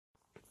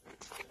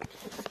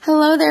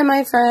Hello there,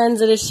 my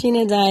friends. It is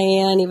Sheena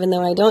Diane. Even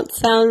though I don't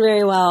sound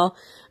very well,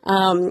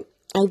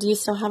 I do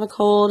still have a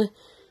cold,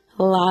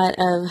 a lot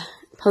of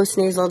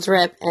postnasal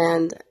drip,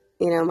 and,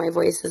 my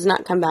voice has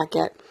not come back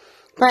yet.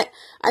 But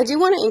I do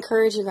want to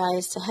encourage you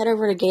guys to head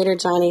over to Gator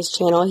Johnny's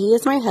channel. He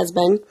is my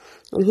husband,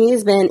 and he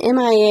has been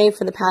MIA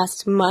for the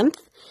past month,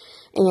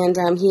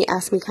 and he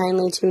asked me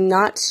kindly to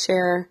not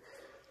share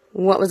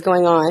what was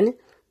going on.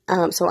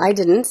 So I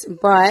didn't,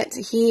 but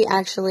he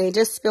actually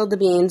just spilled the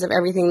beans of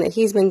everything that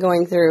he's been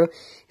going through.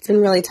 It's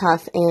been really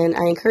tough, and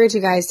I encourage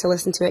you guys to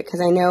listen to it because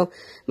I know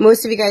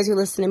most of you guys who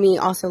listen to me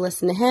also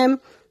listen to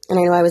him, and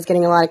I know I was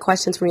getting a lot of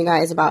questions from you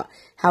guys about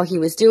how he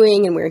was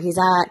doing and where he's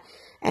at,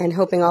 and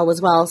hoping all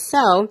was well.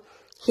 So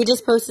he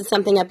just posted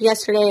something up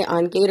yesterday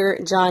on Gator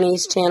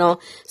Johnny's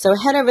channel, so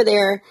head over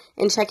there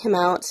and check him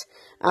out.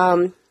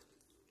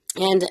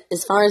 And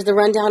as far as the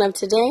rundown of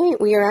today,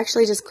 we are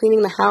actually just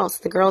cleaning the house.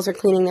 The girls are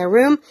cleaning their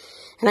room,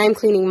 and I'm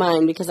cleaning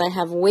mine because I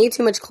have way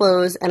too much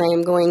clothes, and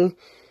I'm going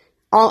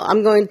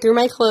through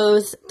my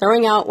clothes,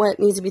 throwing out what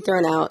needs to be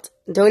thrown out,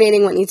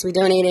 donating what needs to be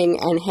donating,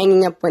 and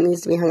hanging up what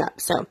needs to be hung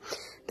up. So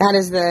that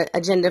is the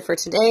agenda for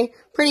today.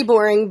 Pretty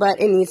boring,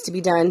 but it needs to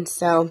be done,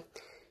 so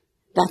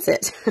that's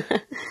it.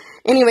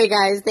 Anyway,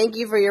 guys, thank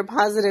you for your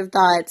positive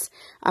thoughts.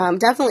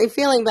 Definitely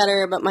feeling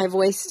better, but my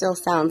voice still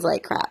sounds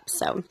like crap,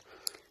 so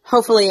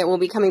hopefully it will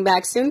be coming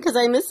back soon because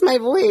I miss my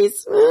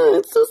voice.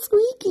 It's so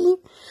squeaky.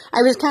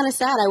 I was kind of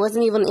sad. I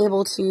wasn't even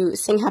able to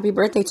sing happy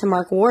birthday to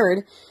Mark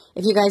Ward.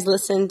 If you guys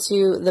listen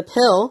to The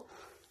Pill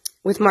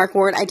with Mark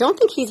Ward, I don't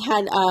think he's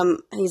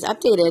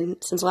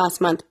updated since last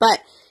month,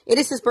 but it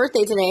is his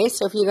birthday today.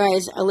 So if you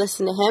guys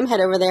listen to him, head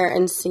over there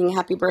and sing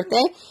happy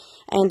birthday.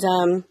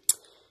 And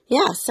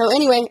yeah, so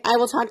anyway, I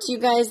will talk to you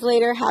guys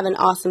later. Have an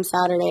awesome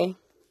Saturday.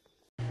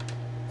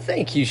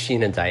 Thank you,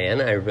 Sheena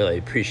Diane. I really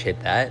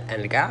appreciate that.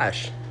 And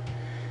gosh,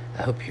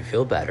 I hope you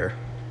feel better.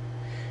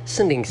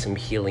 Sending some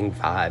healing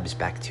vibes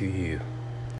back to you.